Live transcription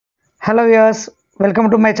Hello viewers, welcome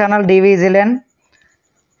to my channel DV Zillion.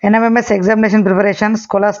 NMMS examination preparation,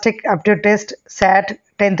 Scholastic Aptitude test, SAT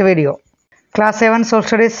 10th video. Class 7 Social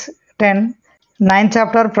Studies 10, 9th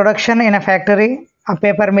chapter Production in a Factory, a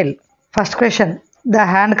Paper Mill. First question, the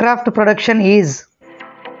handcraft production is?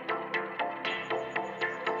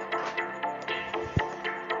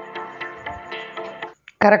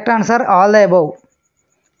 Correct answer, all the above.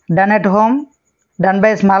 Done at home, done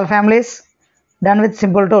by small families, done with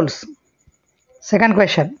simple tools. Second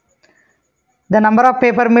question, the number of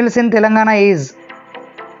paper mills in Telangana is?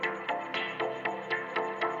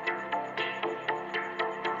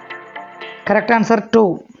 Correct answer,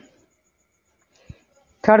 2.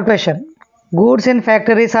 Third question, goods in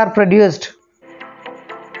factories are produced?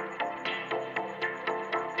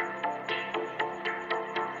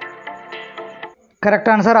 Correct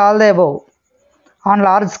answer, all the above. On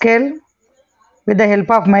large scale, with the help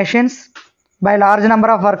of machines, by large number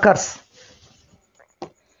of workers.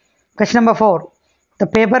 Question number 4. The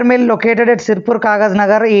paper mill located at Sirpur Kagaz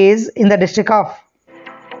Nagar is in the district of?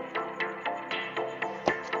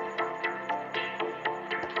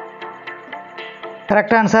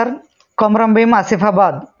 Correct answer, Komrambim,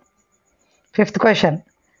 Asifabad. Fifth question.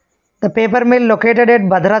 The paper mill located at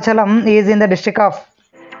Bhadrachalam is in the district of?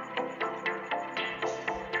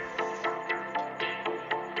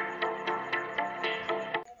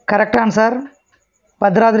 Correct answer,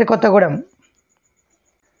 Bhadradri Kottagudem.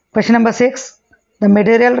 Question number 6. The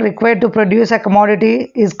material required to produce a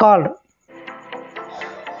commodity is called?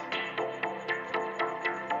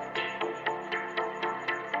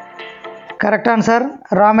 Correct answer,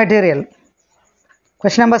 raw material.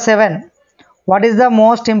 Question number 7. What is the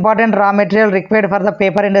most important raw material required for the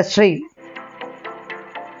paper industry?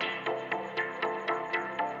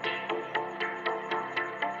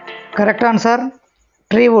 Correct answer,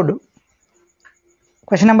 tree wood.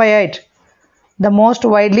 Question number 8. The most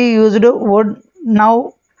widely used wood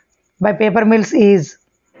now by paper mills is?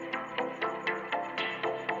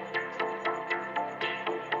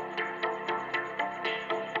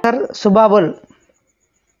 Subabul.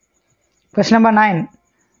 Question number 9.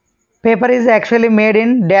 Paper is actually made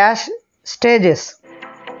in dash stages.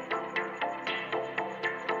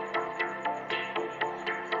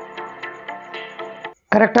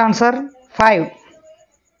 Correct answer, 5.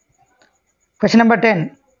 Question number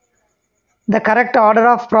 10. The correct order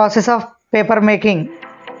of process of paper making?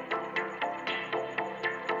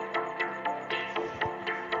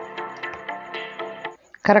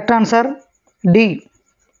 Correct answer, D.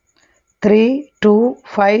 3, 2,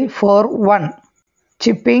 5, 4, 1.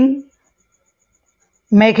 Chipping,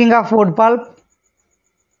 making of wood pulp,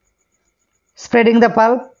 spreading the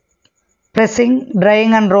pulp, pressing,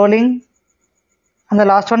 drying and rolling, and the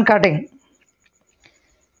last one, cutting.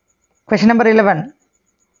 Question number 11.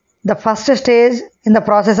 The first stage in the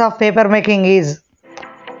process of paper making is?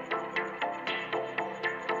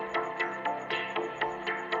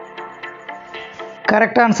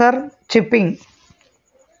 Correct answer, chipping.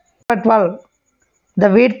 Number 12.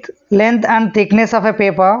 The width, length and thickness of a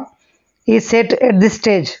paper is set at this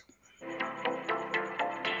stage?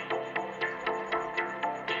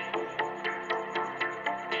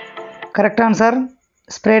 Correct answer,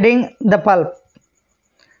 spreading the pulp.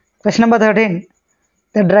 Question number 13.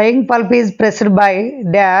 The drying pulp is pressed by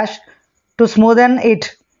dash to smoothen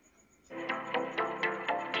it?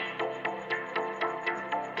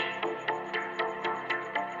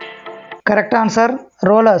 Correct answer,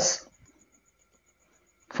 rollers.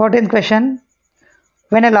 14th question.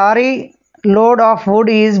 When a lorry load of wood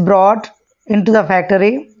is brought into the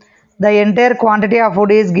factory, the entire quantity of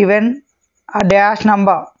wood is given a dash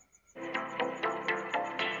number?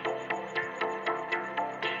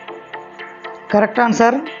 Correct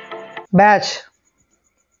answer, batch.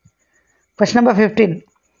 Question number 15.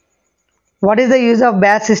 What is the use of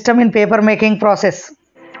batch system in paper making process?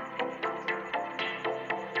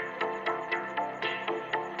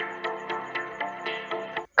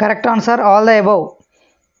 Correct answer, all the above.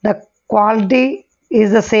 The quality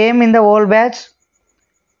is the same in the whole batch.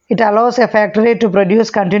 It allows a factory to produce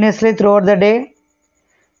continuously throughout the day,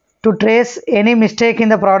 to trace any mistake in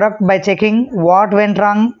the product by checking what went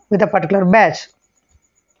wrong with a particular batch.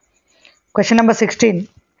 Question number 16.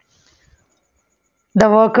 The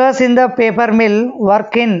workers in the paper mill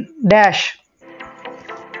work in dash?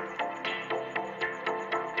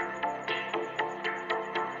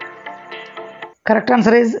 Correct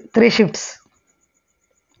answer is 3 shifts.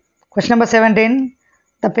 Question number 17.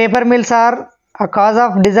 The paper mills are a cause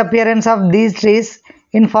of disappearance of these trees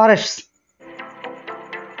in forests?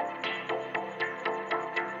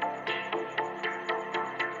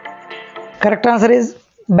 Correct answer is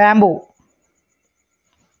bamboo.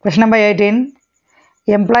 Question number 18.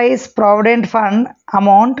 Employees' Provident Fund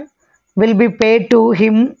amount will be paid to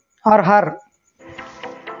him or her.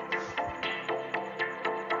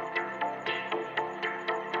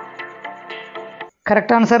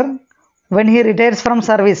 Correct answer, when he retires from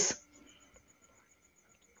service.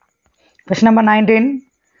 Question number 19.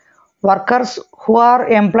 Workers who are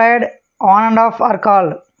employed on and off are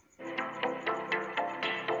called.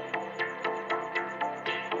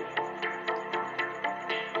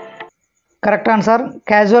 Correct answer,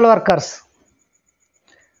 casual workers.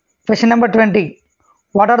 Question number 20.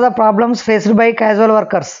 What are the problems faced by casual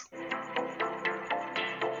workers?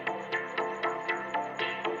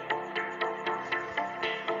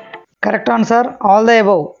 Correct answer, all the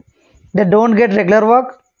above. They don't get regular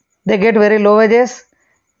work, they get very low wages,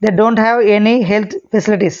 they don't have any health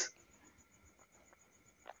facilities.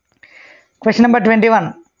 Question number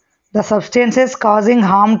 21. The substances causing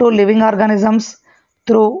harm to living organisms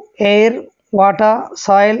through air, water,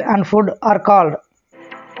 soil and food are called.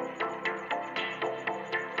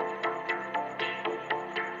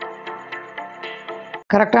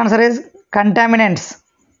 Correct answer is contaminants.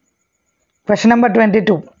 Question number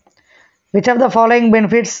 22. Which of the following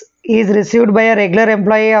benefits is received by a regular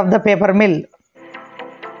employee of the paper mill?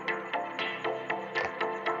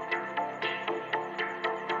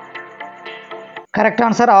 Correct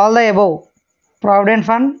answer, all the above. Provident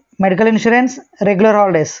Fund, medical insurance, regular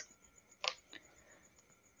holidays.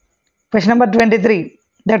 Question number 23.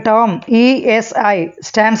 The term ESI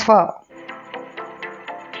stands for.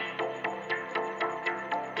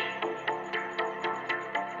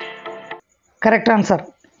 Correct answer,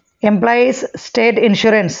 Employees State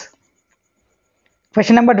Insurance.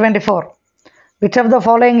 Question number 24. Which of the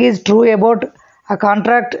following is true about a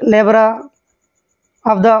contract laborer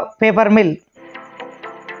of the paper mill?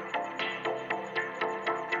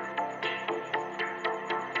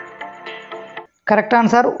 Correct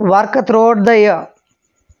answer, work throughout the year.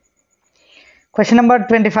 Question number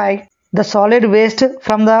 25. The solid waste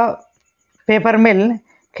from the paper mill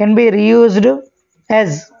can be reused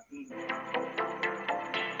as.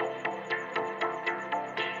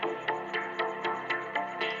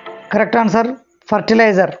 Correct answer,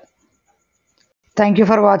 fertilizer. Thank you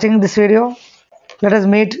for watching this video. Let us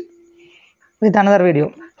meet with another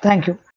video. Thank you.